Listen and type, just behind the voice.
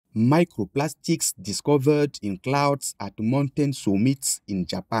Microplastics discovered in clouds at mountain summits in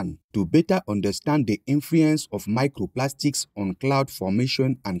Japan. To better understand the influence of microplastics on cloud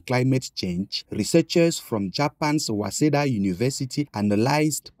formation and climate change, researchers from Japan's Waseda University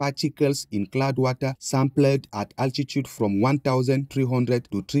analyzed particles in cloud water sampled at altitude from 1,300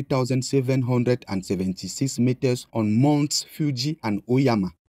 to 3,776 meters on Mounts Fuji and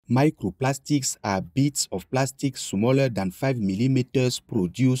Oyama. Microplastics are bits of plastic smaller than 5 millimeters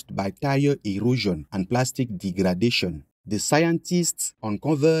produced by tire erosion and plastic degradation. The scientists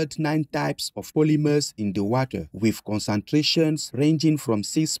uncovered 9 types of polymers in the water, with concentrations ranging from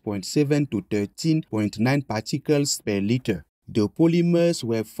 6.7 to 13.9 particles per liter. The polymers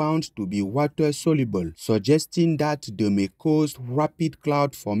were found to be water-soluble, suggesting that they may cause rapid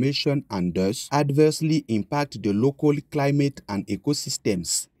cloud formation and thus adversely impact the local climate and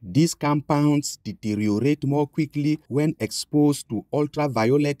ecosystems. These compounds deteriorate more quickly when exposed to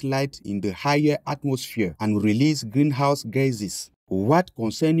ultraviolet light in the higher atmosphere and release greenhouse gases. What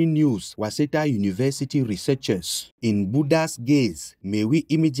concerning news, Waseda University researchers? In Buddha's gaze, may we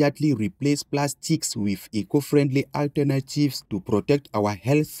immediately replace plastics with eco-friendly alternatives to protect our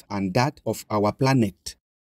health and that of our planet?